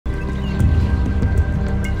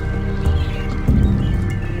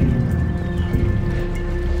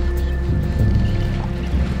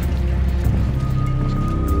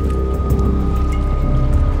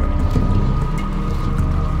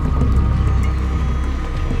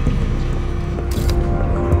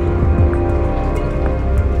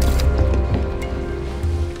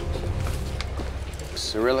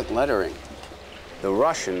lettering. The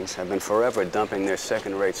Russians have been forever dumping their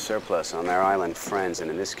second-rate surplus on their island friends,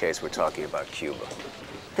 and in this case, we're talking about Cuba.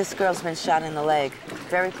 This girl's been shot in the leg,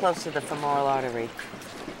 very close to the femoral artery.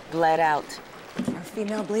 Bled out. Or a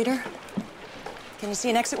female bleeder? Can you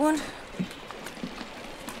see an exit wound?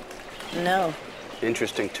 No.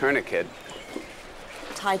 Interesting tourniquet.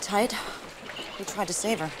 Tied tight. We tried to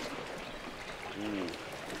save her.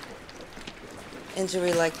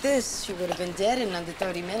 Injury like this, she would have been dead in under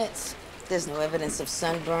 30 minutes. There's no evidence of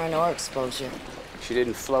sunburn or exposure. She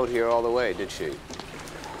didn't float here all the way, did she?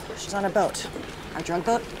 She's on a boat. Our drug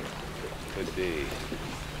boat? Could be.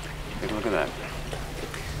 Take a look at that.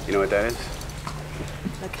 You know what that is?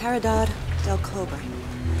 La Caridad del Cobre.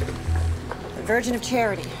 The Virgin of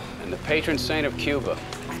Charity. And the Patron Saint of Cuba.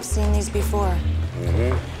 I've seen these before.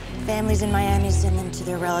 Families in Miami send them to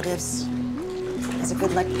their relatives as a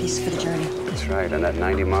good luck piece for the journey. That's right, and that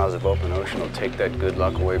 90 miles of open ocean will take that good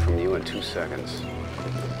luck away from you in 2 seconds.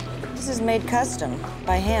 This is made custom,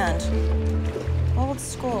 by hand. Old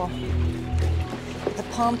school. The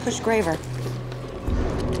palm push graver.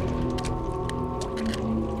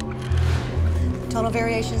 Tonal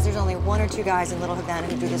variations, there's only 1 or 2 guys in Little Havana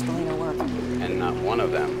who do this Bellino work. And not one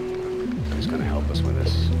of them is going to help us with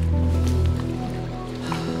this.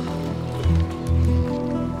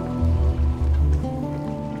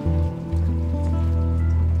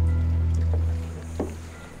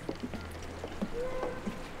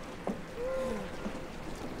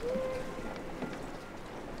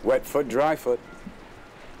 Wet foot, dry foot.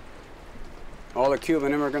 All a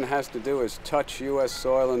Cuban immigrant has to do is touch U.S.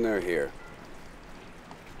 soil and they're here.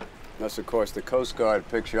 Unless, of course, the Coast Guard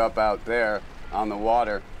picks you up out there on the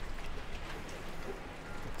water,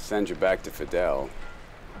 sends you back to Fidel.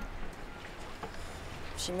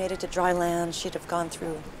 If she made it to dry land, she'd have gone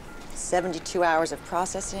through 72 hours of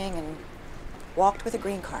processing and walked with a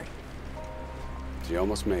green card. She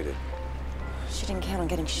almost made it. She didn't count on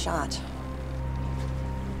getting shot.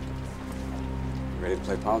 Ready to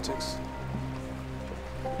play politics?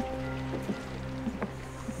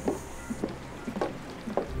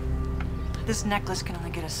 This necklace can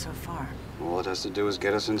only get us so far. All it has to do is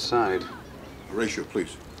get us inside. Horatio,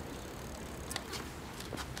 please.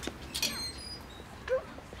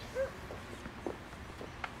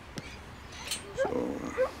 So,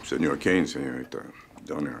 Senor Kane, Senorita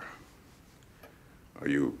Donner, are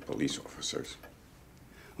you police officers?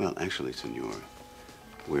 Well, actually, senor,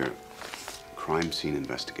 we're crime scene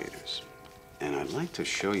investigators. And I'd like to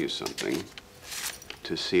show you something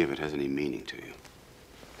to see if it has any meaning to you.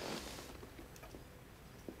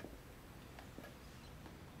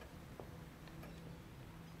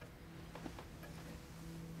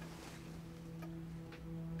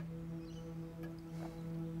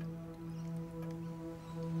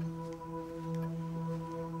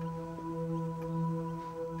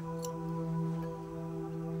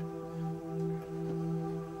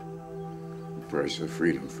 The price of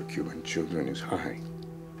freedom for Cuban children is high,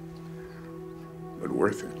 but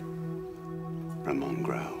worth it. Ramon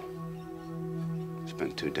Grau.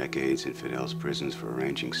 Spent 2 decades in Fidel's prisons for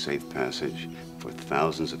arranging safe passage for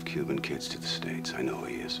thousands of Cuban kids to the States. I know who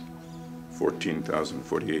he is.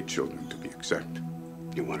 14,048 children, to be exact.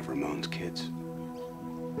 You're one of Ramon's kids.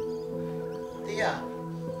 Tia.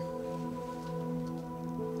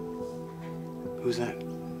 Who's that?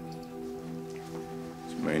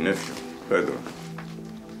 It's my nephew, Pedro.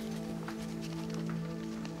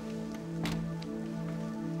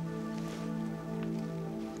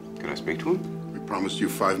 Can I speak to him? We promised you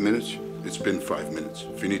 5 minutes. It's been 5 minutes.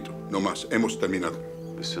 Finito. No más. Hemos terminado.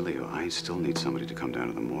 Basilio, I still need somebody to come down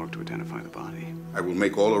to the morgue to identify the body. I will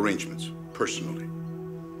make all arrangements, personally.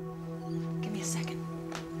 Give me a second.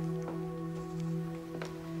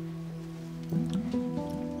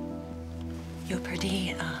 Yo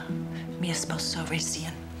perdí mi esposo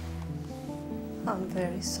recién. I'm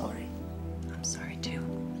very sorry. I'm sorry, too.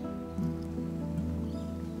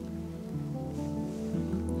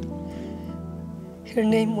 Her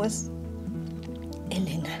name was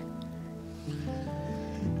Elena.